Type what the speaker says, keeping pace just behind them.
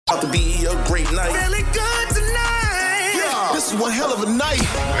About to be a great night. Feeling good tonight. Yeah, this is one hell of a night.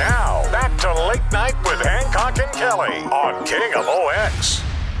 Now, back to Late Night with Hancock and Kelley on KMOX.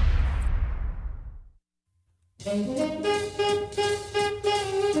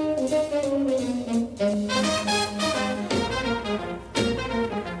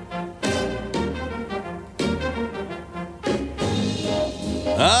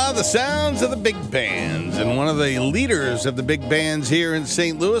 The sounds of the big bands, and one of the leaders of the big bands here in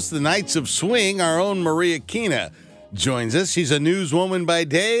St. Louis, the Knights of Swing, our own Maria Keena, joins us. She's a newswoman by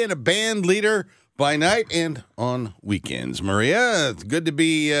day and a band leader by night and on weekends. Maria, it's good to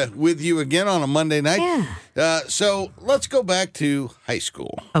be with you again on a Monday night. Yeah. So let's go back to high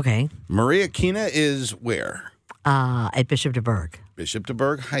school. Okay. Maria Keena is where? At Bishop DeBerg. Bishop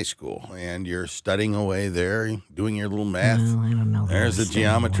DeBerg High School, and you're studying away there, doing your little math. Well, I don't know. There's the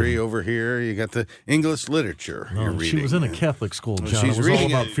geometry over here. You got the English literature you're reading. She was in a Catholic school, John. She's It was all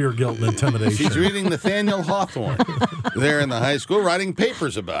about fear, guilt, and intimidation. She's reading Nathaniel Hawthorne there in the high school, writing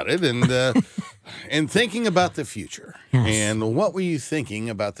papers about it, and thinking about the future. Yes. And what were you thinking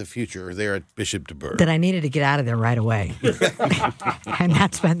about the future there at Bishop DeBerg? That I needed to get out of there right away and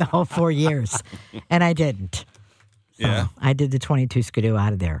not spend the whole 4 years. And I didn't. Yeah, I did the 22 skidoo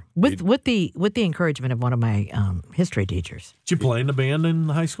out of there with the encouragement of one of my history teachers. Did you play in a band in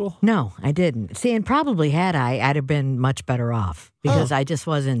high school? No, I didn't. See, and probably had I'd have been much better off because I just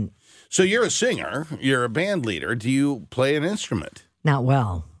wasn't. So you're a singer, you're a band leader. Do you play an instrument? Not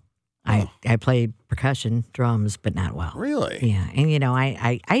well. I played percussion, drums, but not well. Really? Yeah, and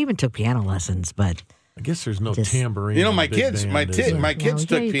I even took piano lessons, but I guess there's no tambourine. You know, my in a big kids, band, my kids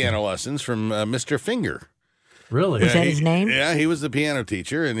took you piano lessons from Mr. Finger. Really? Was that his name? Yeah, he was the piano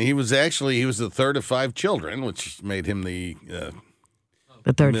teacher, and he was the third of 5 children, which made him the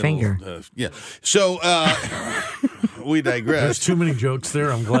third middle, finger. Yeah. So we digress. There's too many jokes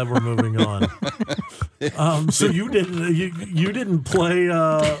there. I'm glad we're moving on. So you didn't play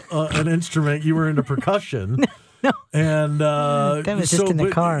an instrument. You were into percussion. No. And that was just in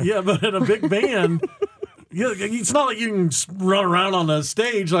the car. Yeah, but in a big band. Yeah, it's not like you can run around on the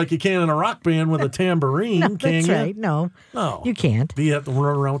stage like you can in a rock band with a tambourine, No, can that's you? right. No, you can't. Do you have to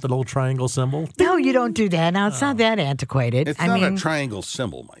run around with the little triangle symbol? No, you don't do that. Now, it's not that antiquated. It's not a triangle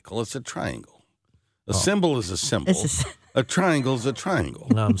symbol, Michael. It's a triangle. A symbol is a symbol. A triangle is a triangle.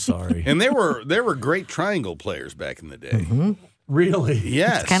 No, I'm sorry. And there were great triangle players back in the day. Mm-hmm. Really?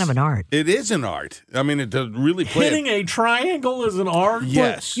 Yes. It's kind of an art. It is an art. I mean, to really play Hitting a triangle is an art?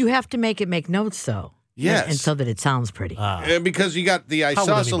 Yes. You have to make it make notes, though. Yes. And so that it sounds pretty. Because you got the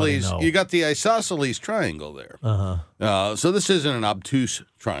isosceles triangle there. So this isn't an obtuse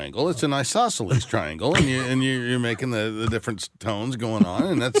triangle; it's an isosceles triangle, and you're making the different tones going on,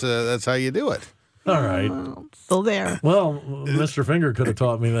 and that's how you do it. All right. Still there. Well, Mr. Finger could have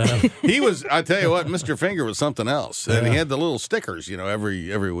taught me that. I tell you what, Mr. Finger was something else, and he had the little stickers. You know,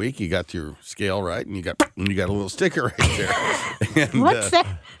 every week you got your scale right, and you got a little sticker right there. And, What's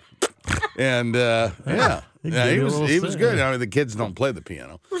that? And he was good. I mean, the kids don't play the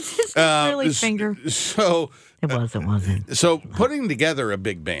piano. Was this really Finger? So It wasn't. So putting together a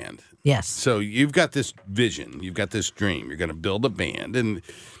big band. Yes. So you've got this vision, you've got this dream. You're going to build a band, and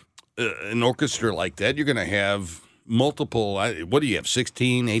an orchestra like that, you're going to have multiple. What do you have?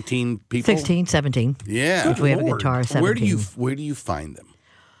 16, 18 people. 16, 17. Yeah. If we have a guitar, 17. Where do you find them?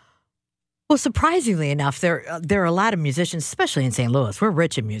 Well, surprisingly enough, there are a lot of musicians, especially in St. Louis. We're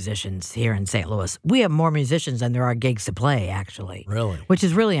rich in musicians here in St. Louis. We have more musicians than there are gigs to play, actually. Really? Which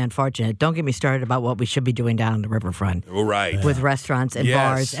is really unfortunate. Don't get me started about what we should be doing down on the riverfront. Right. With restaurants and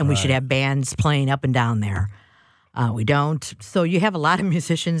bars, and we should have bands playing up and down there. We don't. So you have a lot of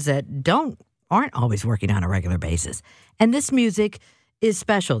musicians that aren't always working on a regular basis. And this music is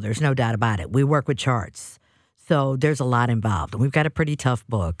special. There's no doubt about it. We work with charts. So there's a lot involved. And we've got a pretty tough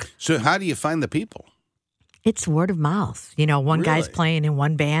book. So how do you find the people? It's word of mouth. You know, one guy's playing in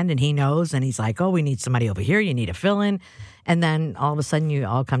one band and he knows, and he's like, oh, we need somebody over here. You need a fill-in. And then all of a sudden you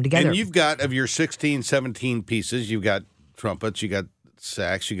all come together. And you've got, of your 16, 17 pieces, you've got trumpets, you got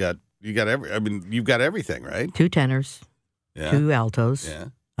sax, you've got you've got everything, right? 2 tenors, 2 altos,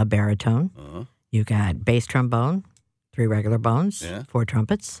 a baritone. You got bass trombone, 3 regular bones, 4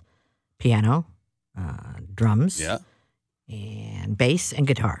 trumpets, piano, drums, and bass and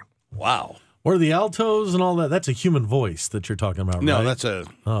guitar. Wow. Or the altos and all that. That's a human voice that you're talking about, right? No, that's a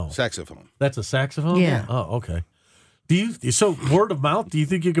saxophone. That's a saxophone? Yeah. Oh, okay. So word of mouth, do you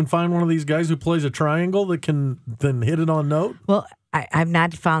think you can find one of these guys who plays a triangle that can then hit it on note? Well, I've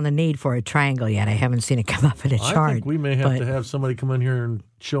not found the need for a triangle yet. I haven't seen it come up in a chart. I think we may have to have somebody come in here and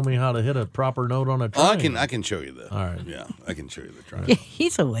show me how to hit a proper note on a triangle. I can show you that. All right. Yeah, I can show you the triangle.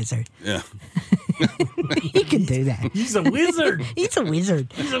 He's a wizard. Yeah. He can do that. He's a wizard. He's a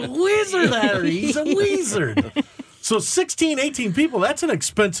wizard. He's a wizard, Harry. He's a wizard. So 16, 18 people, that's an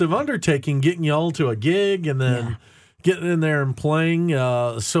expensive undertaking, getting you all to a gig and then getting in there and playing.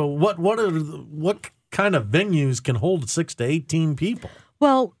 So what kind of venues can hold 6 to 18 people?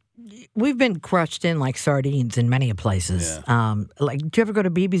 Well, we've been crushed in like sardines in many places. Yeah. Like, do you ever go to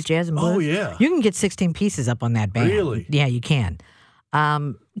BB's Jazz and Blues? Oh, yeah. You can get 16 pieces up on that band. Really? Yeah, you can.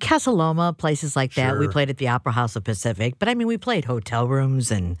 Casa Loma, places like that. Sure. We played at the Opera House of Pacific. But, I mean, we played hotel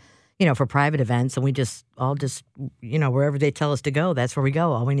rooms and, for private events. And we just, wherever they tell us to go, that's where we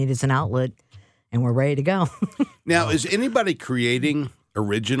go. All we need is an outlet, and we're ready to go. Now, is anybody creating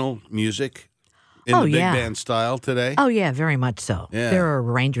original music in the big band style today? Oh, yeah, very much so. Yeah. There are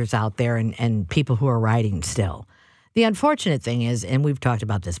arrangers out there and people who are writing still. The unfortunate thing is, and we've talked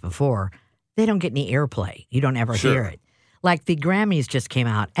about this before, they don't get any airplay. You don't ever hear it. Like the Grammys just came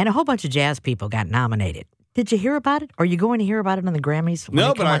out, and a whole bunch of jazz people got nominated. Did you hear about it? Are you going to hear about it on the Grammys?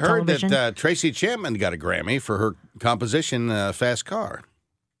 No, but I heard that Tracy Chapman got a Grammy for her composition, Fast Car.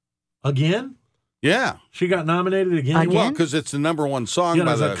 Again? Yeah. She got nominated again? Well, because it's the number one song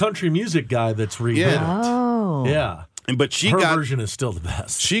by there's a country music guy that's redid it. Oh. Yeah. But her version is still the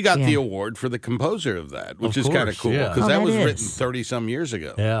best. She got the award for the composer of that, which is kind of cool because that was written 30-some years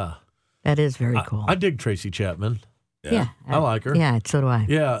ago. Yeah. That is very cool. I dig Tracy Chapman. Yeah. I like her. Yeah, so do I.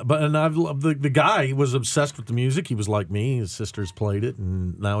 Yeah, and I've loved the guy was obsessed with the music. He was like me. His sisters played it,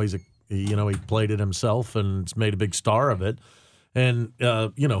 and now he played it himself and it's made a big star of it. And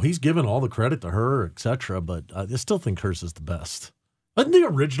he's given all the credit to her, etc. But I still think hers is the best. Isn't the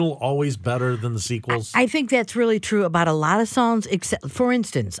original always better than the sequels? I think that's really true about a lot of songs. Except, for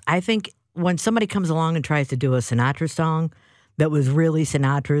instance, I think when somebody comes along and tries to do a Sinatra song that was really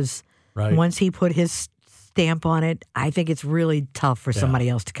Sinatra's, once he put his stamp on it, I think it's really tough for somebody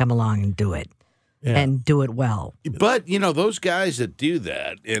else to come along and do it. Yeah. And do it well. But, those guys that do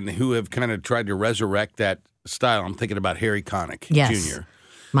that and who have kind of tried to resurrect that style, I'm thinking about Harry Connick Jr.,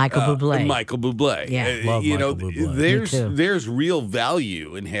 Michael Bublé. Michael Bublé. Yeah. Love Michael Bublé. There's real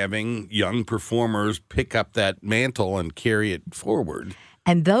value in having young performers pick up that mantle and carry it forward.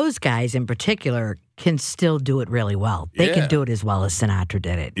 And those guys in particular can still do it really well. They can do it as well as Sinatra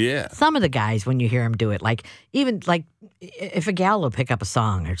did it. Yeah. Some of the guys, when you hear them do it, even if a gal will pick up a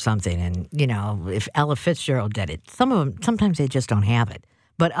song or something, and, if Ella Fitzgerald did it, some of them, sometimes they just don't have it.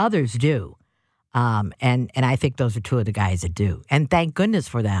 But others do. And I think those are two of the guys that do. And thank goodness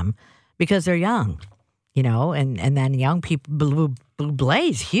for them because they're young, and then young people,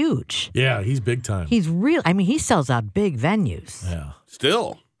 Bublé's huge. Yeah, he's big time. He's real. I mean, he sells out big venues. Yeah.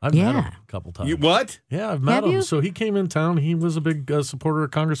 Still. I've met him a couple times. What? Yeah, I've met Have him. you? So he came in town. He was a big supporter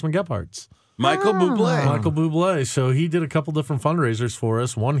of Congressman Gephardt's. Michael Bublé. Michael Bublé. So he did a couple different fundraisers for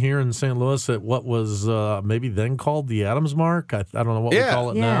us. One here in St. Louis at what was maybe then called the Adams Mark. I don't know what we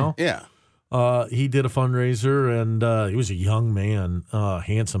call it now. Yeah. He did a fundraiser, and he was a young man,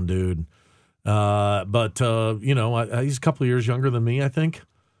 handsome dude. But he's a couple of years younger than me, I think.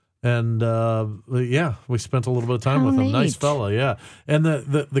 And we spent a little bit of time with him. Neat. Nice fella, yeah. And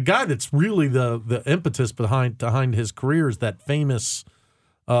the guy that's really the impetus behind his career is that famous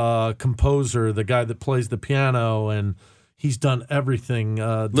composer, the guy that plays the piano, and he's done everything.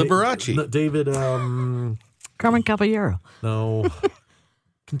 Liberace. David. Carmen Caballero. No.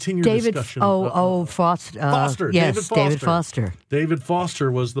 Continue David. discussion. Foster. Foster. Yes, David Foster. David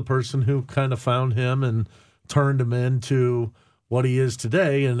Foster was the person who kind of found him and turned him into what he is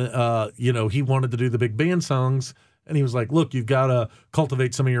today. And, he wanted to do the big band songs. And he was like, look, you've got to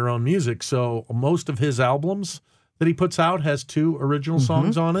cultivate some of your own music. So most of his albums that he puts out has 2 original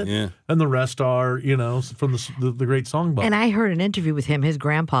songs on it. Yeah. And the rest are, from the great songbook. And I heard an interview with him. His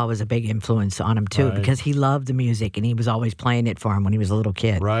grandpa was a big influence on him, too, because he loved the music, and he was always playing it for him when he was a little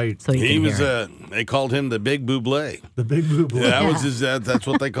kid. Right. So he was, they called him the Big Bublé. The Big Bublé. That was his, that's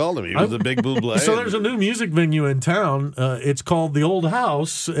what they called him. He was the Big Bublé. So there's a new music venue in town. It's called the Old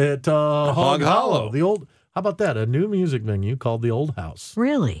House at Hog Hollow. How about that? A new music venue called the Old House.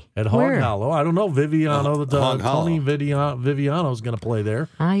 Really? At Hog Hollow. I don't know. Viviano, Tony Hollow. Viviano's going to play there.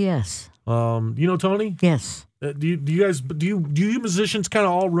 Ah, yes. You know Tony? Yes. Do you musicians kind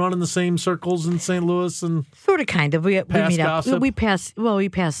of all run in the same circles in St. Louis and sort of, kind of? We meet gossip? up. We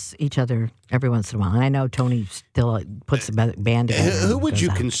pass each other every once in a while, and I know Tony still puts the band together. Who would you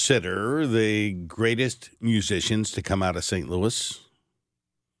consider the greatest musicians to come out of St. Louis?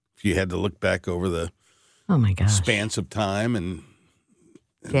 If you had to look back over the oh my gosh spans of time and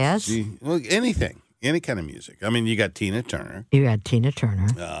Jazz? Well, anything. Any kind of music. I mean, you got Tina Turner. You got Tina Turner.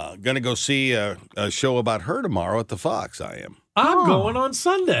 Going to go see a show about her tomorrow at the Fox, I am. I'm going on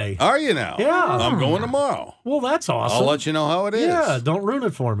Sunday. Are you now? Yeah. I'm going tomorrow. Well, that's awesome. I'll let you know how it is. Yeah, don't ruin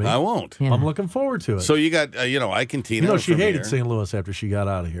it for me. I won't. Yeah. I'm looking forward to it. So you got, Ike and Tina. You know, she from hated here. St. Louis after she got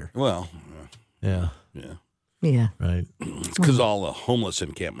out of here. Well, Yeah. Yeah. Right. it's because all the homeless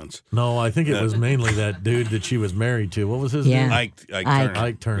encampments. No, I think it was mainly that dude that she was married to. What was his Yeah. name? Ike Turner.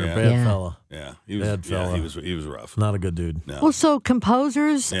 Ike Turner. Yeah. Bad Yeah. fella. Yeah, Bad fella. he was rough. Not a good dude. No. Well, so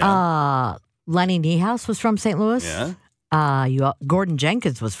composers, Lenny Niehaus was from St. Louis. Yeah. Gordon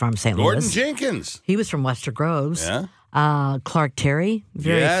Jenkins was from St. Gordon Louis. Jenkins. He was from Wester Groves. Yeah. Clark Terry,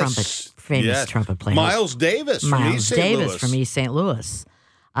 very famous trumpet player. Miles Davis from Miles East St. Davis Louis. from East St. Louis.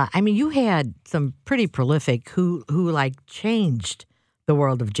 I mean, you had some pretty prolific who like changed the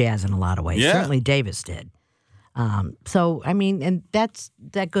world of jazz in a lot of ways. Yeah. Certainly Davis did. So I mean, and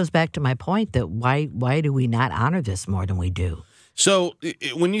that goes back to my point that why do we not honor this more than we do? So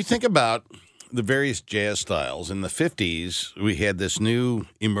when you think about the various jazz styles in the 50s, we had this new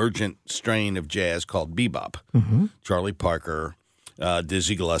emergent strain of jazz called bebop. Mm-hmm. Charlie Parker,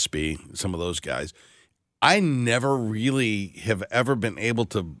 Dizzy Gillespie, some of those guys. I never really have ever been able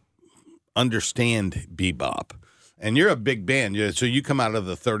to understand bebop. And you're a big band, so you come out of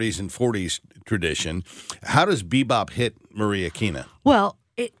the 30s and 40s tradition. How does bebop hit Maria Keena? Well,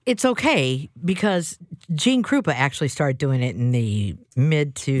 it's okay because Gene Krupa actually started doing it in the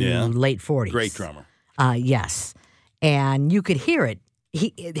mid to late 40s. Great drummer. Yes. And you could hear it.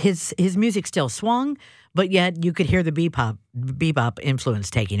 His music still swung, but yet you could hear the bebop influence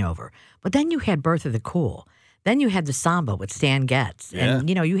taking over. But then you had Birth of the Cool. Then you had the samba with Stan Getz. Yeah. And,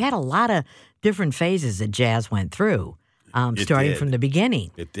 you had a lot of different phases that jazz went through, starting from the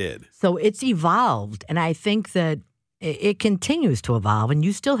beginning. It did. So it's evolved, and I think that it continues to evolve, and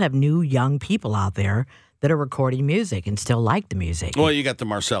you still have new young people out there that are recording music and still like the music. Well, you got the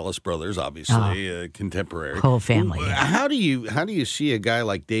Marcellus brothers, obviously, contemporary. Whole family. Well, Yeah. How do you see a guy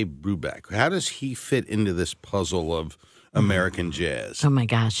like Dave Brubeck? How does he fit into this puzzle of American jazz? Oh my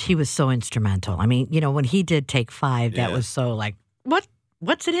gosh, he was so instrumental. I mean, when he did Take 5, that was so like,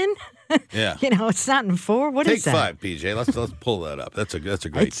 what's it in? Yeah. It's not in 4. What Take is that? 5, PJ. Let's pull that up. That's a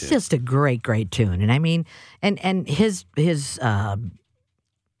great It's tune. just a great tune. And I mean, and his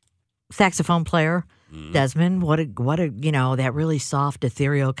saxophone player, Desmond, what a that really soft,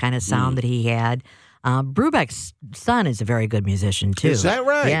 ethereal kind of sound that he had. Brubeck's son is a very good musician too. Is that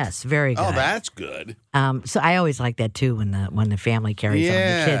right? Yes, very good. Oh, that's good. So I always like that too when the family carries on,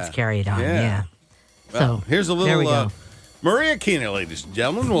 the kids carry it on. Yeah. Well, So here's a there we little go. Maria Keena, ladies and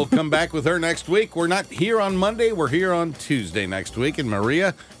gentlemen. We'll come back with her next week. We're not here on Monday. We're here on Tuesday next week, and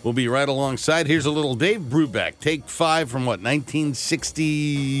Maria will be right alongside. Here's a little Dave Brubeck, Take 5 from what,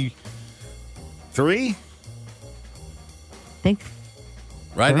 1963? I think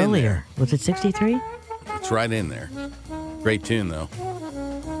Right earlier. in there. Was it 63? It's right in there. Great tune, though.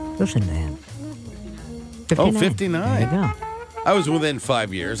 Listen to that. 59. 59. There you go. I was within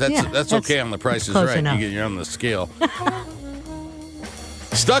 5 years. That's okay on the Price is close Right. enough. You're on the scale.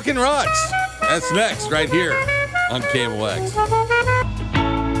 Stuck in Ruts. That's next, right here on KMOX.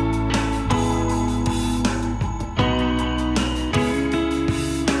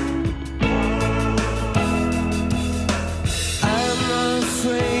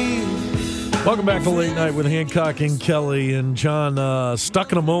 Welcome back to Late Night with Hancock and Kelley and John.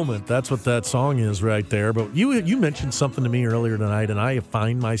 Stuck in a Moment. That's what that song is right there. But you mentioned something to me earlier tonight, and I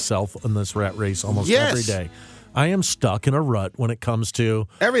find myself in this rat race almost every day. I am stuck in a rut when it comes to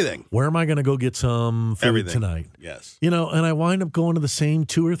everything. Where am I going to go get some food tonight? Yes. And I wind up going to the same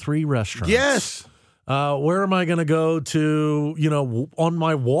 2 or 3 restaurants. Yes. Where am I going to go to, on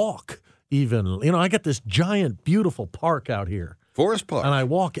my walk even? I got this giant, beautiful park out here. Forest Park. And I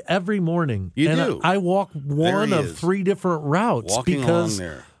walk every morning. You and do. I walk one of 3 different routes because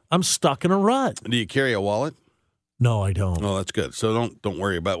I'm stuck in a rut. Do you carry a wallet? No, I don't. Oh, that's good. So don't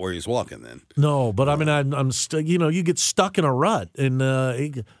worry about where he's walking then. No, but I mean, I'm you get stuck in a rut, and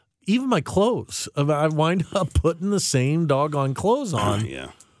even my clothes, I wind up putting the same doggone clothes on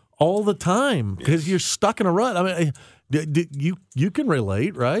all the time because you're stuck in a rut. I mean, you can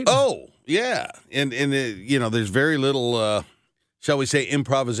relate, right? Oh, yeah. And there's very little, shall we say,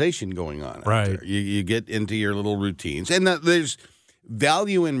 improvisation going on. Right. There. You get into your little routines. And there's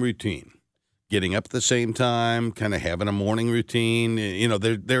value in routine. Getting up at the same time, kind of having a morning routine.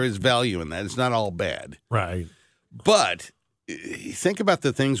 There is value in that. It's not all bad. Right. But think about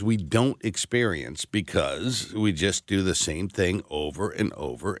the things we don't experience because we just do the same thing over and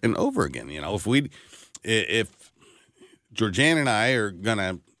over and over again. If Georgianne and I are going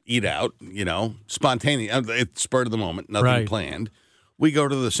to eat out, spontaneous, it's spur of the moment, nothing planned. We go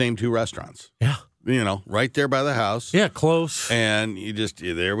to the same 2 restaurants. Yeah. Right there by the house. Yeah, close. And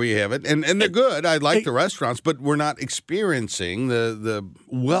there we have it. And they're good. I like the restaurants, but we're not experiencing the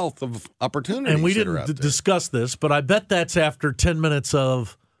wealth of opportunities. And we didn't discuss this, but I bet that's after 10 minutes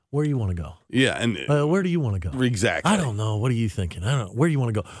of where you want to go. Yeah. And where do you want to go? Exactly. I don't know. What are you thinking? I don't know. Where do you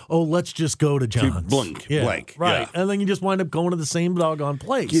want to go? Oh, let's just go to John's. Blank. Right. Yeah. And then you just wind up going to the same doggone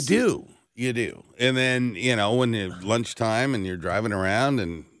place. You do. And then, when it's lunchtime and you're driving around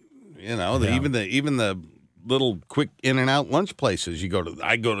and, even the little quick in and out lunch places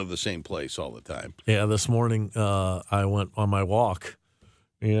I go to the same place all the time. Yeah, this morning I went on my walk,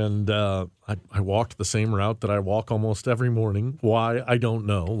 and I walked the same route that I walk almost every morning. Why, I don't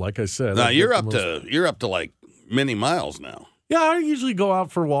know. Like I said, now you're up to like many miles now. Yeah, I usually go out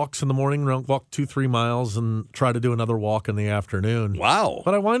for walks in the morning, walk 2-3 miles, and try to do another walk in the afternoon. Wow.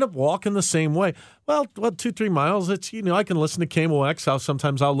 But I wind up walking the same way. Well, 2-3 miles, it's, I can listen to KMOX.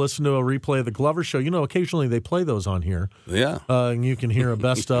 Sometimes I'll listen to a replay of the Glover Show. Occasionally they play those on here. Yeah. And you can hear a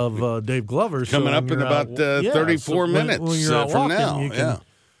best of Dave Glover. Coming up in about 34 minutes when you're out from walking, now.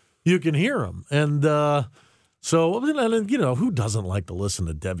 You can hear them. And so, who doesn't like to listen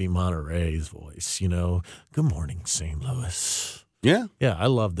to Debbie Monterey's voice? Good morning, St. Louis. Yeah. Yeah, I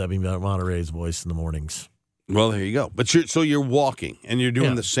love Debbie Monterey's voice in the mornings. Well, there you go. But you're walking, and you're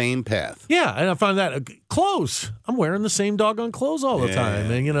doing the same path. Yeah, and I find that close. I'm wearing the same doggone clothes all the time.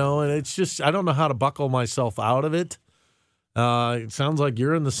 And, and it's just, I don't know how to buckle myself out of it. It sounds like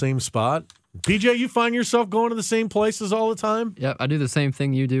you're in the same spot. PJ, you find yourself going to the same places all the time? Yep, I do the same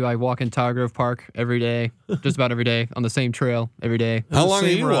thing you do. I walk in Tower Grove Park every day, just about every day, on the same trail every day. How long are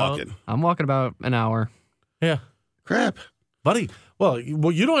you walking? I'm walking about an hour. Yeah. Crap. Buddy, well,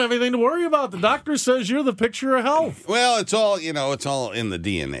 you don't have anything to worry about. The doctor says you're the picture of health. Well, it's all in the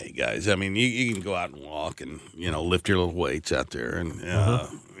DNA, guys. I mean, you can go out and walk and, lift your little weights out there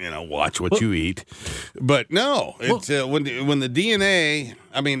and, watch what you eat. But no, it's when the DNA,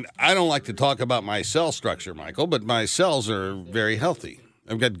 I mean, I don't like to talk about my cell structure, Michael, but my cells are very healthy.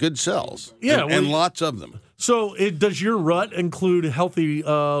 I've got good cells. Yeah, and lots of them. So does your rut include healthy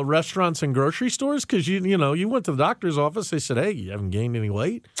restaurants and grocery stores? Because, you went to the doctor's office. They said, hey, you haven't gained any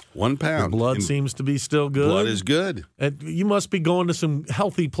weight. 1 pound. Your blood seems to be still good. Blood is good. And you must be going to some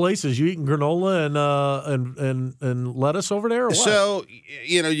healthy places. You eating granola and lettuce over there or what? So,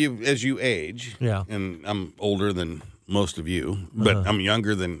 as you age, yeah. And I'm older than most of you, but I'm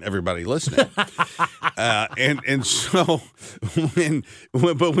younger than everybody listening. And so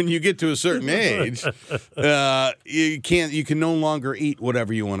when you get to a certain age, you can no longer eat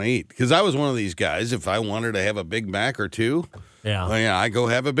whatever you want to eat. Because I was one of these guys, if I wanted to have a Big Mac or two, I go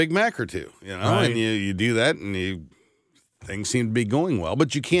have a Big Mac or two, right. And you do that and things seem to be going well,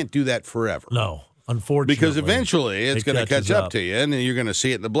 but you can't do that forever. No. Unfortunately. Because eventually it's going to catch up to you and you're going to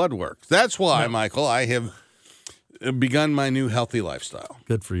see it in the blood work. That's why, Michael, I have begun my new healthy lifestyle.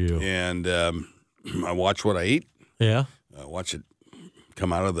 Good for you. And I watch what I eat. Yeah. I watch it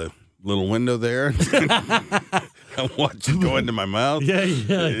come out of the little window there. I watch it go into my mouth.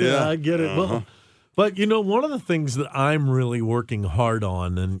 Yeah, I get it. Well, but, one of the things that I'm really working hard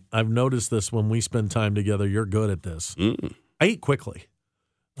on, and I've noticed this when we spend time together, you're good at this. I eat quickly.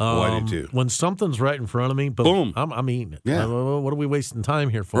 I do too. When something's right in front of me, boom, I'm eating it. Yeah. What are we wasting time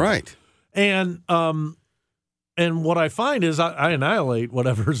here for? Right. And what I find is I annihilate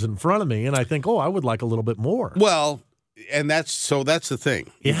whatever's in front of me, and I think, I would like a little bit more. Well, and that's the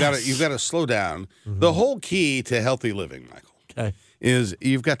thing. You've got to slow down. Mm-hmm. The whole key to healthy living, Michael, is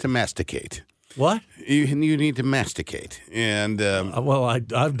you've got to masticate. What? You need to masticate, and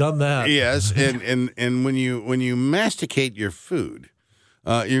I've done that. Yes, and when you masticate your food.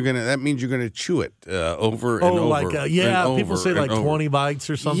 That means you're gonna chew it over and over. People say like 20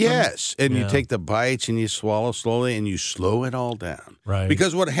 bites or something. Yes, and you take the bites and you swallow slowly and you slow it all down. Right.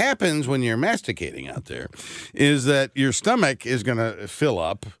 Because what happens when you're masticating out there is that your stomach is gonna fill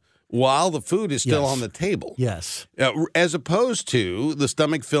up while the food is still on the table. Yes. As opposed to the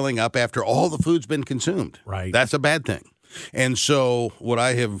stomach filling up after all the food's been consumed. Right. That's a bad thing. And so what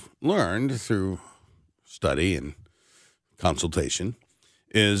I have learned through study and consultation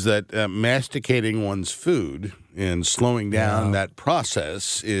is that masticating one's food and slowing down that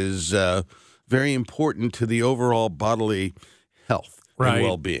process is very important to the overall bodily health and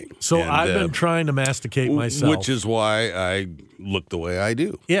well-being. So I've been trying to masticate myself. Which is why I look the way I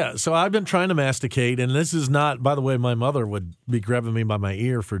do. Yeah, so I've been trying to masticate, and this is not, by the way, my mother would be grabbing me by my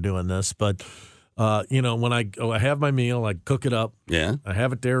ear for doing this, but When I have my meal, I cook it up. Yeah. I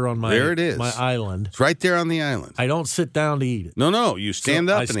have it there on my There it is. my island. It's right there on the island. I don't sit down to eat it. No, you stand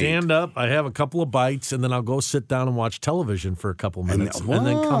up I and stand eat. up, I have a couple of bites, and then I'll go sit down and watch television for a couple minutes, and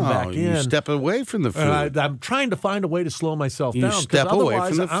then come back in. You step away from the food. And I'm trying to find a way to slow myself down. step away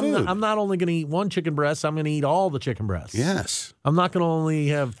from the food. I'm not only going to eat one chicken breast, I'm going to eat all the chicken breasts. Yes. I'm not going to only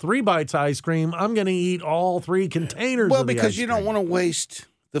have 3 bites of ice cream. I'm going to eat all 3 containers Well, of the because ice you cream. don't want to waste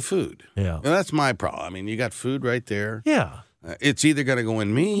the food. Yeah. And that's my problem. I mean, you got food right there. Yeah. It's either going to go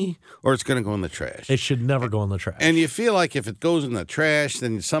in me or it's going to go in the trash. It should never go in the trash. And you feel like if it goes in the trash,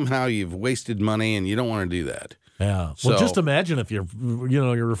 then somehow you've wasted money, and you don't want to do that. Yeah. So- Well, just imagine if your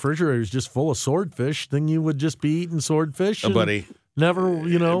refrigerator is just full of swordfish, then you would just be eating swordfish. And buddy, never,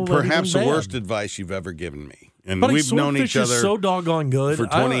 perhaps the anything worst bad. advice you've ever given me. And But we've known each other is so doggone good for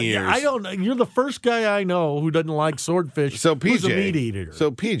 20 years. You're the first guy I know who doesn't like swordfish. So PJ, who's a meat eater. So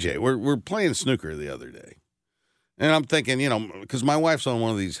PJ, we're playing snooker the other day, and I'm thinking, because my wife's on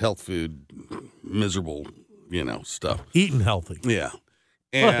one of these health food miserable, stuff. Eating healthy. Yeah,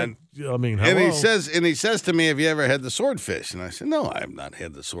 and hello. and he says to me, "Have you ever had the swordfish?" And I said, "No, I have not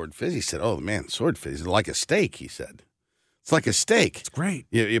had the swordfish." He said, "Oh man, swordfish is like a steak." He said. It's like a steak. It's great.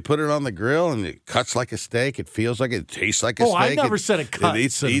 You put it on the grill and it cuts like a steak. It feels like it tastes like a steak. Oh, I never said it cuts.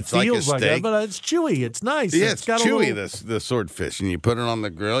 It and eats like a feels like steak. that, but it's chewy. It's nice. Yeah, it's got chewy, a little... the swordfish. And you put it on the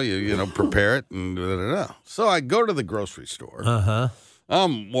grill, you prepare it, and da-da-da. So I go to the grocery store. Uh-huh.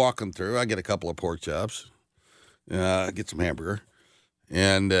 I'm walking through. I get a couple of pork chops, get some hamburger,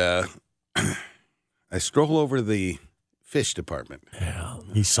 and I stroll over to the fish department. Yeah,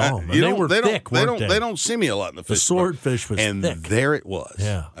 he saw them. They were thick, weren't they? They don't see me a lot in the fish The swordfish was and thick. there it was.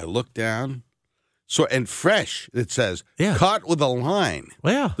 Yeah. I looked down. And fresh, it says, Yeah. caught with a line.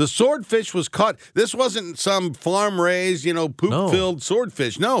 Yeah. The swordfish was caught. This wasn't some farm-raised, poop-filled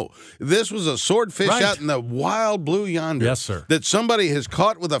swordfish. No, this was a swordfish Right. out in the wild blue yonder. Yes, sir. That somebody has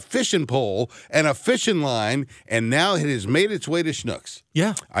caught with a fishing pole and a fishing line, and now it has made its way to Schnucks.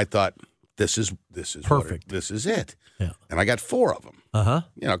 Yeah. I thought, this is Perfect. This is it. Yeah. And I got 4 of them. Uh-huh.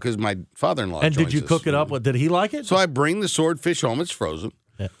 Because my father-in-law. And did joins you us. cook it up? Did he like it? So I bring the swordfish home. It's frozen.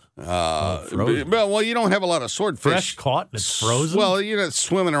 Yeah. Frozen. Well, you don't have a lot of swordfish. Fresh caught and it's frozen? Well, you're not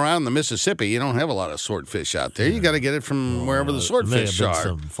swimming around the Mississippi. You don't have a lot of swordfish out there. You got to get it from wherever the swordfish may have are.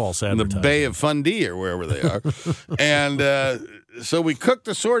 been some false in the advertising. Bay of Fundy or wherever they are. And so we cooked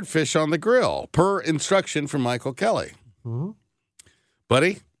the swordfish on the grill per instruction from Michael Kelley. Mm-hmm.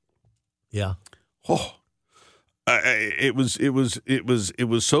 Buddy, Yeah. it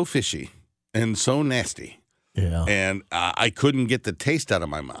was so fishy and so nasty. Yeah. And I couldn't get the taste out of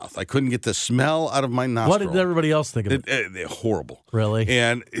my mouth. I couldn't get the smell out of my nostril. What did everybody else think of it? Horrible. Really?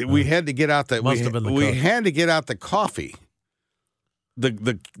 And we had to get out that. Must have been the we cook. had to get out the coffee,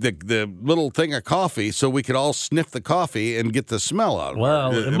 the little thing of coffee, so we could all sniff the coffee and get the smell out.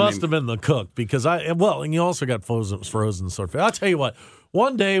 Well, of it must have been the cook because and you also got frozen swordfish. I'll tell you what.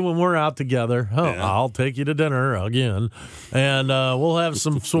 One day when we're out together, I'll take you to dinner again, and we'll have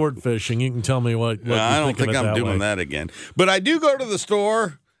some swordfish, and you can tell me what you're I don't thinking think I'm doing way. that again. But I do go to the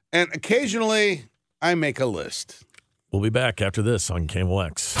store, and occasionally I make a list. We'll be back after this on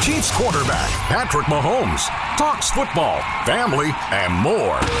KMOX. Chiefs quarterback Patrick Mahomes talks football, family, and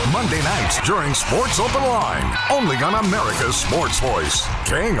more. Monday nights during Sports Open Line. Only on America's Sports Voice,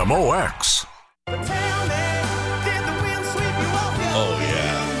 KMOX. Oh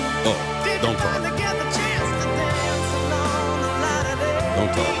yeah. Oh, don't talk.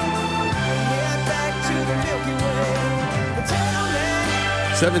 Don't talk.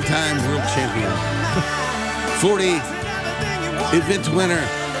 7-time world champion, 40 event winner,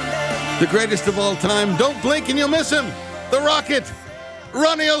 the greatest of all time. Don't blink and you'll miss him. The Rocket,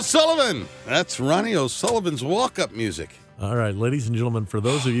 Ronnie O'Sullivan. That's Ronnie O'Sullivan's walk-up music. All right, ladies and gentlemen, for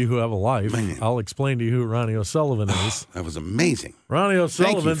those of you who have a life, I'll explain to you who Ronnie O'Sullivan is. That was amazing. Ronnie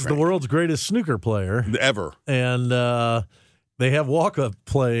O'Sullivan's the Frank. world's greatest snooker player. Ever. And they have walk-up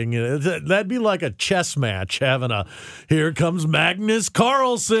playing. That'd be like a chess match, having a Here Comes Magnus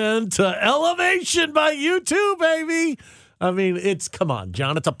Carlsen to Elevation by U2, baby. I mean, come on,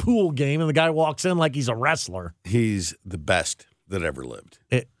 John, it's a pool game, and the guy walks in like he's a wrestler. He's the best that ever lived.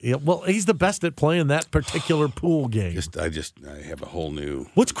 Well, he's the best at playing that particular pool game. I have a whole new.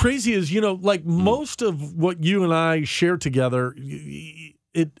 What's crazy is, like most of what you and I share together,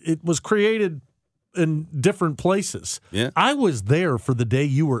 it was created in different places. Yeah. I was there for the day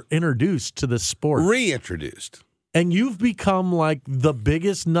you were introduced to this sport. Reintroduced. And you've become like the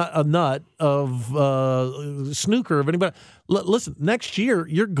biggest nut of snooker of anybody. Listen, next year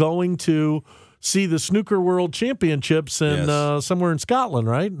you're going to see the Snooker World Championships in somewhere in Scotland,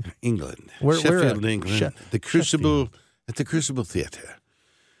 right? England. Where Sheffield, at? England. The Crucible, at the Crucible Theatre,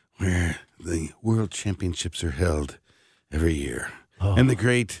 where the World Championships are held every year. Oh. And the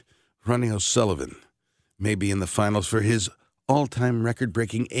great Ronnie O'Sullivan may be in the finals for his all-time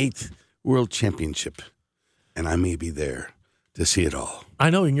record-breaking 8th World Championship. And I may be there to see it all. I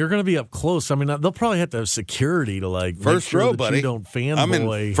know, and you're going to be up close. I mean, they'll probably have to have security to first make sure row, that buddy. You don't fanboy. I'm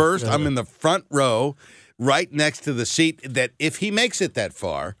in first. I'm in the front row, right next to the seat that if he makes it that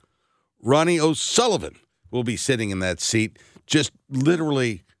far, Ronnie O'Sullivan will be sitting in that seat, just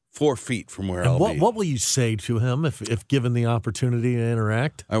literally 4 feet from where I'll be. What will you say to him if given the opportunity to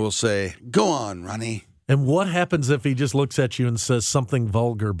interact? I will say, "Go on, Ronnie." And what happens if he just looks at you and says something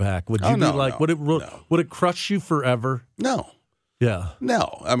vulgar back? Would you would it crush you forever? No. Yeah.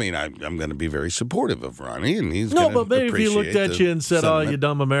 No. I mean, I'm going to be very supportive of Ronnie, and he's going to but maybe if he looked at you and said, sentiment. "Oh, you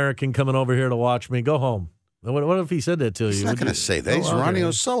dumb American coming over here to watch me, go home." What if he said that to you? He's not going to say that. He's Ronnie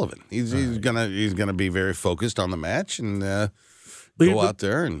O'Sullivan. He's gonna be very focused on the match and go out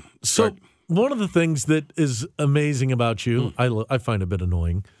there and start. So one of the things that is amazing about you, I find a bit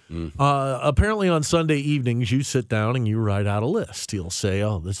annoying. Apparently on Sunday evenings, you sit down and you write out a list. You'll say,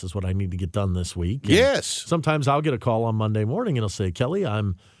 "Oh, this is what I need to get done this week." And yes. Sometimes I'll get a call on Monday morning and it'll say, "Kelly,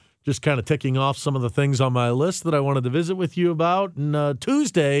 I'm just kind of ticking off some of the things on my list that I wanted to visit with you about. And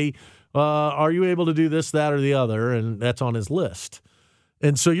Tuesday, are you able to do this, that, or the other?" And that's on his list.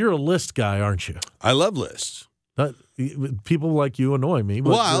 And so you're a list guy, aren't you? I love lists. People like you annoy me.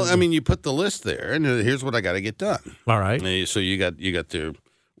 But well, I mean, you put the list there, and here's what I got to get done. All right. So you got the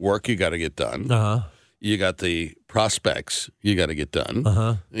work you got to get done. Uh-huh. You got the prospects you got to get done.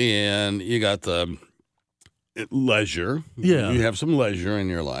 Uh-huh. And you got the leisure. Yeah. You have some leisure in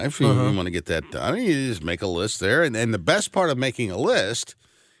your life. You want to get that done. You just make a list there. And the best part of making a list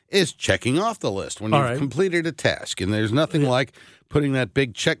is checking off the list when you've completed a task. And there's nothing like putting that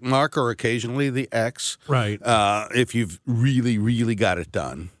big check mark or occasionally the X. Right. If you've really, really got it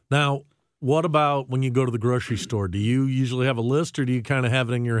done. Now, what about when you go to the grocery store? Do you usually have a list, or do you kind of have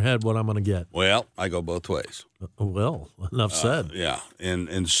it in your head what I'm going to get? Well, I go both ways. Well, enough said. Yeah.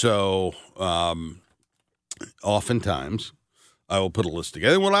 And so oftentimes I will put a list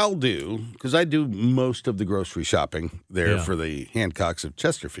together. What I'll do, because I do most of the grocery shopping there for the Hancocks of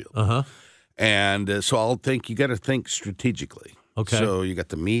Chesterfield. Uh-huh. And so I'll think, you got to think strategically. Okay. So you got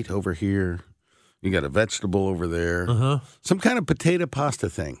the meat over here. You got a vegetable over there. Uh-huh. Some kind of potato pasta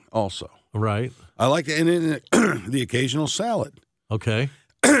thing also. Right. I like to, and then the occasional salad. Okay.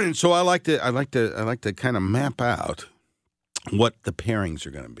 So I like to kind of map out what the pairings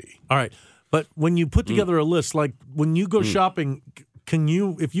are going to be. All right. But when you put together a list, like when you go shopping,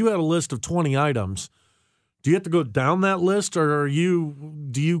 if you had a list of 20 items, do you have to go down that list, or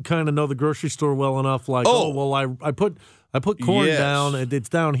do you kind of know the grocery store well enough? Like, I put corn down, and it's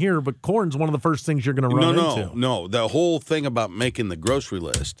down here, but corn's one of the first things you're going to run into. No. The whole thing about making the grocery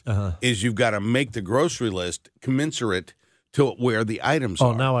list is you've got to make the grocery list commensurate to where the items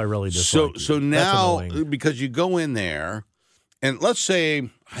are. Oh, now I really dislike you. So now, because you go in there, and let's say,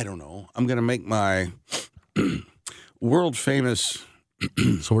 I don't know, I'm going to make my world famous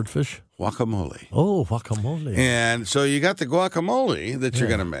swordfish guacamole. Oh, guacamole! And so you got the guacamole that you're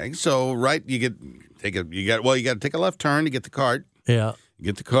going to make. So you got to take a left turn to get the cart. Yeah. You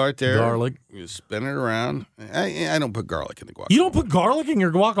get the cart there. Garlic. You spin it around. I don't put garlic in the guacamole. You don't put garlic in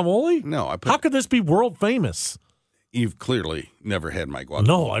your guacamole? No, How could this be world famous? You've clearly never had my guacamole.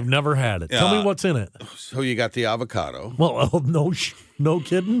 No, I've never had it. Tell me what's in it. So you got the avocado. Well, no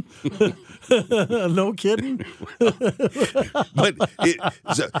kidding. No kidding. But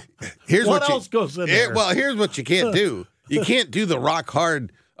here's what else goes in there? Well, here's what you can't do. You can't do the rock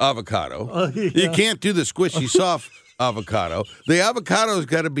hard avocado. You can't do the squishy soft avocado. The avocado's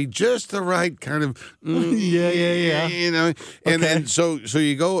got to be just the right kind of. Yeah. You know, and then so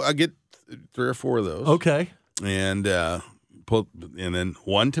you go. I get 3 or 4 of those. Okay. And then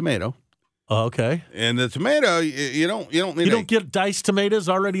 1 tomato. Okay. And the tomato, you don't need. You don't get diced tomatoes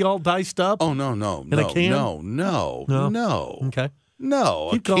already all diced up. Oh no! In a can? No. Okay. No,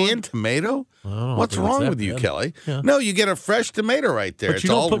 Keep a going. canned tomato. Oh, What's wrong with you, Kelly? Yeah. No, you get a fresh tomato right there. But It's you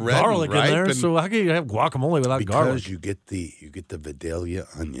don't all put red garlic and ripe in there. and- So how can you have guacamole without garlic? Because you get the Vidalia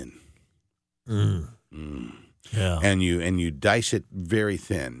onion. Yeah. And you dice it very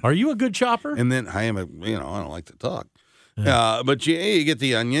thin. Are you a good chopper? And then I don't like to talk. But you get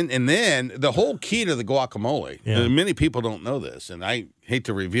the onion, and then the whole key to the guacamole, many people don't know this, and I hate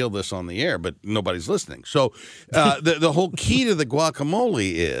to reveal this on the air, but nobody's listening. So the whole key to the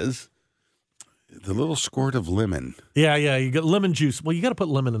guacamole is the little squirt of lemon. Yeah, you got lemon juice. Well, you got to put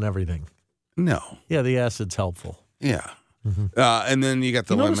lemon in everything. No. Yeah, the acid's helpful. Yeah. And then you got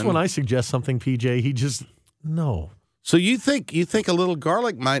the lemon. Notice when I suggest something, PJ, he just, no. So you think a little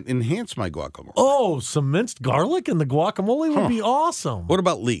garlic might enhance my guacamole? Oh, some minced garlic in the guacamole would be awesome. What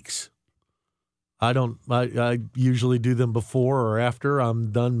about leeks? I usually do them before or after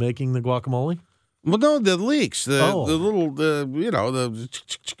I'm done making the guacamole. Well, no, the leeks, the little,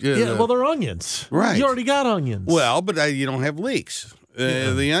 yeah, well, they're onions. Right. You already got onions. Well, but you don't have leeks.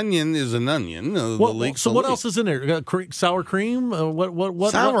 The onion is an onion. The leeks. So what else is in there? Sour cream?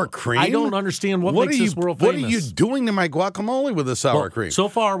 What? Sour cream? I don't understand what makes this world famous. What are you doing to my guacamole with the sour cream? So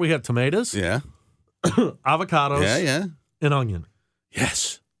far, we have tomatoes. Yeah. Avocados. Yeah. And onion.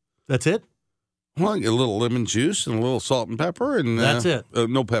 Yes. That's it? Well, you get a little lemon juice and a little salt and pepper, and that's it.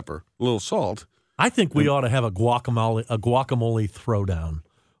 No pepper, a little salt. I think we ought to have a guacamole throwdown.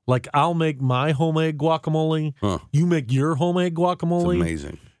 Like, I'll make my homemade guacamole. You make your homemade guacamole. It's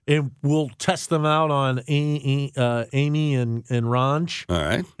amazing. And we'll test them out on Amy and Ranch. All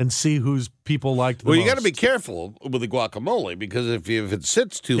right. And see whose people liked the most. Well, you got to be careful with the guacamole because if it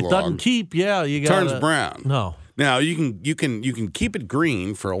sits too long, it doesn't keep. Yeah, you got turns brown. No. Now you can keep it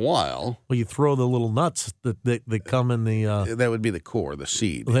green for a while. Well, you throw the little nuts that come in the. That would be the core, the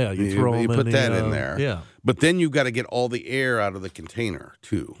seed. Yeah, you throw them. You put that in there. Yeah. But then you've got to get all the air out of the container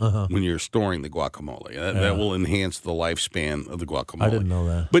too when you're storing the guacamole. That will enhance the lifespan of the guacamole. I didn't know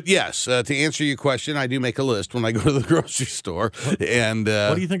that. But yes, to answer your question, I do make a list when I go to the grocery store. And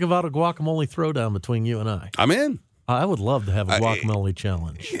what do you think about a guacamole throwdown between you and I? I'm in. I would love to have a guacamole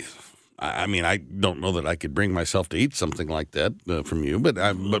challenge. I mean, I don't know that I could bring myself to eat something like that from you, but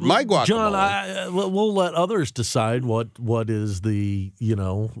my guacamole. John, we'll let others decide what is the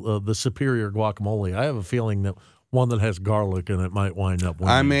the superior guacamole. I have a feeling that one that has garlic in it might wind up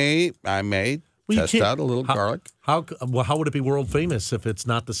winning. I may test out a little garlic. How would it be world famous if it's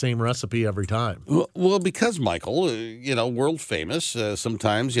not the same recipe every time? Well, because Michael, world famous.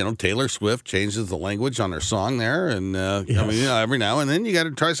 Sometimes Taylor Swift changes the language on her song there, and every now and then you got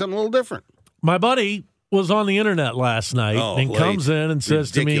to try something a little different. My buddy was on the internet last night and comes in and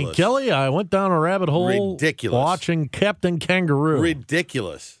says to me, "Kelly, I went down a rabbit hole watching Captain Kangaroo."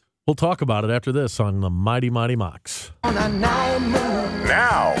 Ridiculous. We'll talk about it after this on the Mighty Mighty Mox.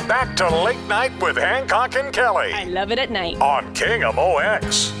 Now, back to Late Night with Hancock and Kelley. I love it at night. On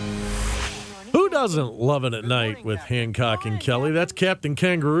KMOX. Who doesn't love it at night with Hancock and Kelley? That's Captain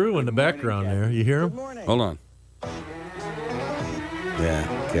Kangaroo in the background there. You hear him? Hold on. Yeah,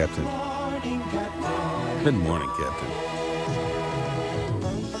 Captain. Good morning, Captain.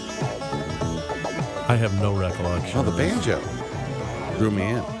 I have no recollection. Oh, the banjo drew me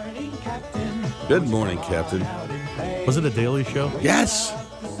in. Good morning, Captain. Was it a daily show? Yes.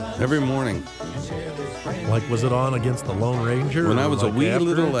 Every morning. Like, was it on against the Lone Ranger? When I was a wee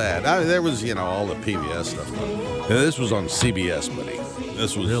little lad. There was, all the PBS stuff. This was on CBS, buddy.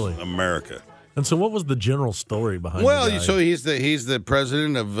 This was really America. And so what was the general story behind it? Well, so he's the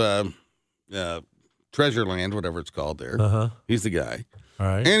president of Treasureland, whatever it's called there. He's the guy. All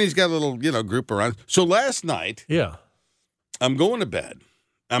right. And he's got a little, group around. So last night, I'm going to bed.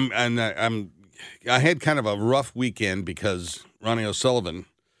 I had kind of a rough weekend because Ronnie O'Sullivan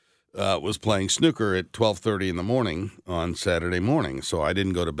was playing snooker at 12:30 in the morning on Saturday morning. So I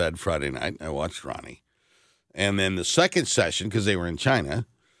didn't go to bed Friday night. I watched Ronnie. And then the second session, because they were in China,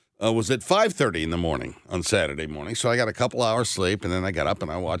 was at 5:30 in the morning on Saturday morning. So I got a couple hours sleep, and then I got up and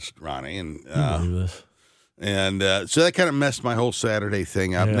I watched Ronnie. And so that kind of messed my whole Saturday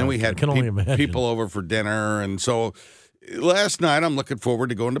thing up. And then we had people over for dinner. And so last night, I'm looking forward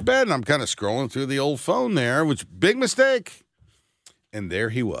to going to bed, and I'm kind of scrolling through the old phone there, which big mistake. And there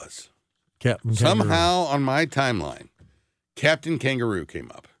he was. Captain Somehow on my timeline, Captain Kangaroo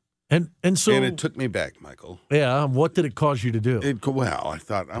came up. And so it took me back, Michael. Yeah, what did it cause you to do? I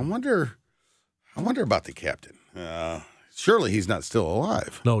thought, I wonder about the captain. Surely he's not still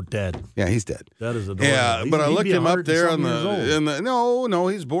alive. No, dead. Yeah, he's dead. That is adorable. Yeah, but I looked him up there on no,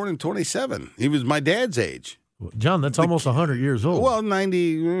 he's born in 27. He was my dad's age. John, that's almost 100 years old. Well,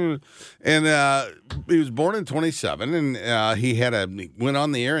 90, and he was born in 27, and he went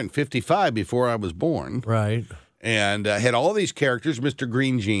on the air in 55 before I was born. Right. And had all these characters, Mr.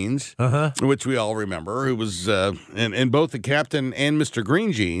 Green Jeans, which we all remember, who was, and both the captain and Mr.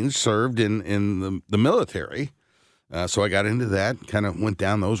 Green Jeans served in the military. So I got into that, kind of went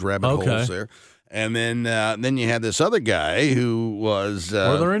down those rabbit holes there. And then you had this other guy who was.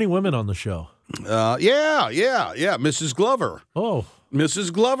 Were there any women on the show? Yeah, Mrs. Glover. Oh.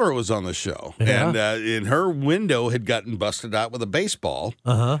 Mrs. Glover was on the show, and her window had gotten busted out with a baseball,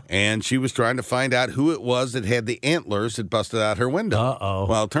 and she was trying to find out who it was that had the antlers that busted out her window. Uh-oh.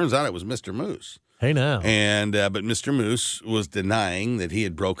 Well, it turns out it was Mr. Moose. Hey, now. And but Mr. Moose was denying that he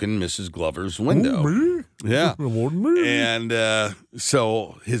had broken Mrs. Glover's window. Me? Yeah. Me? And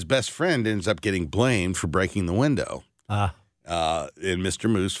so his best friend ends up getting blamed for breaking the window. And Mr.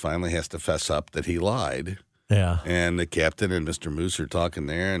 Moose finally has to fess up that he lied. Yeah. And the captain and Mr. Moose are talking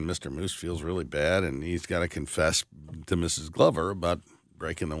there, and Mr. Moose feels really bad, and he's got to confess to Mrs. Glover about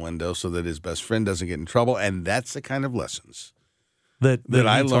breaking the window so that his best friend doesn't get in trouble. And that's the kind of lessons that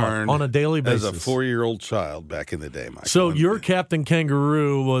I learned on a daily basis as a 4-year-old child back in the day, Michael. So your Captain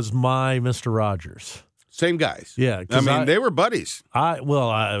Kangaroo was my Mr. Rogers. Same guys. Yeah. I mean, they were buddies.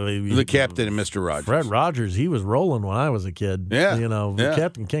 The captain and Mr. Rogers. Fred Rogers, he was rolling when I was a kid. Yeah.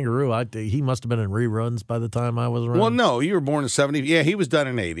 Captain Kangaroo, he must have been in reruns by the time I was around. Well, no, you were born in 70. Yeah, he was done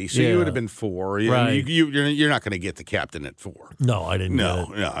in 80, so you would have been 4. Right. You're not going to get the captain at 4. No, I didn't.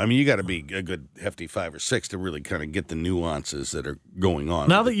 No. I mean, you got to be a good hefty 5 or 6 to really kind of get the nuances that are going on.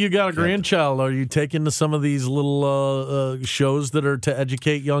 Now that you got a grandchild, are you taking to some of these little shows that are to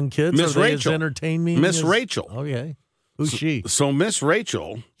educate young kids? Miss Rachel. As entertaining? Miss Rachel. Okay. Who's she? So Miss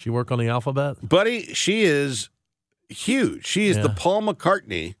Rachel. She work on the alphabet? Buddy, she is huge. She is the Paul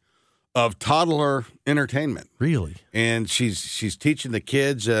McCartney of toddler entertainment. Really? And she's teaching the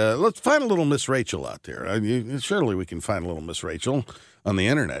kids. Let's find a little Miss Rachel out there. Surely we can find a little Miss Rachel on the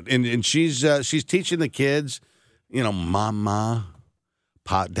internet. And she's teaching the kids, mama,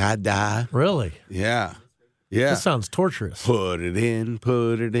 pa, da. Really? Yeah. Yeah. That sounds torturous. Put it in,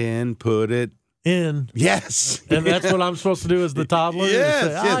 put it in, put it in. Yes. And that's what I'm supposed to do as the toddler? Yes,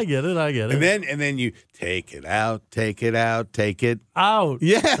 Say, yes. I get it. And then you take it out, take it out, take it out.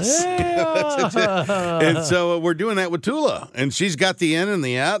 Yes. Yeah. And so we're doing that with Tula. And she's got the in and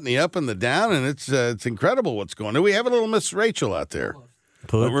the out and the up and the down, and it's incredible what's going on. We have a little Miss Rachel out there.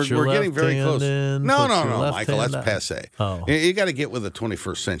 We're getting very close. No, Michael, that's passe. Oh. You got to get with the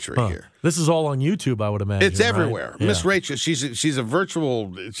 21st century here. This is all on YouTube, I would imagine. It's everywhere. Right? Miss Rachel, she's a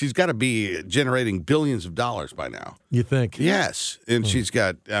virtual. She's got to be generating billions of dollars by now. You think? Yes, and she's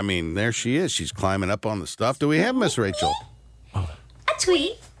got. I mean, there she is. She's climbing up on the stuff. Do we have Miss Rachel? A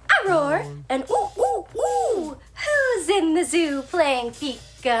tweet, a roar, and ooh, ooh, ooh. Who's in the zoo playing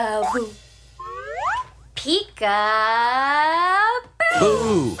peekaboo? Peekaboo.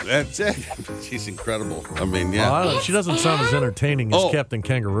 Ooh, that's it. She's incredible. I mean, yeah. Well, she doesn't sound as entertaining as Captain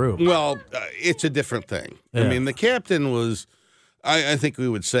Kangaroo. Well, it's a different thing. Yeah. I mean, the captain was, I think we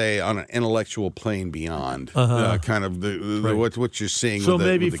would say, on an intellectual plane beyond kind of what you're seeing. So with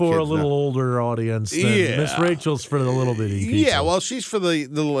maybe with the for a kids little now. older audience, then Miss Rachel's for the little bitty people. Yeah, well, she's for the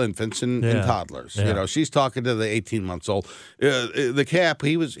little infants and toddlers. Yeah. She's talking to the 18-month-old. The Cap,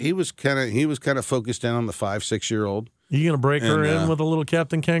 he was kind of focused in on the 5-6-year-old. You gonna break her in with a little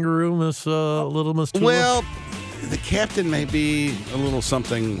Captain Kangaroo, little Miss Tula? Well, the captain may be a little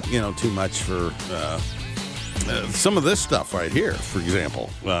something, too much for some of this stuff right here. For example,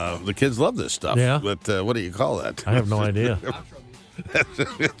 the kids love this stuff. Yeah. But what do you call that? I have no idea.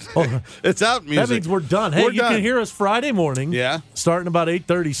 It's out music. That means we're done. Hey, you can hear us Friday morning. Yeah. Starting about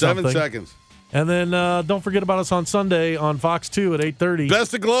 8:30 something. 7 seconds. And then don't forget about us on Sunday on Fox 2 at 8:30.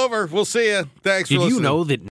 Best of Glover. We'll see you. Thanks for listening. Did you know that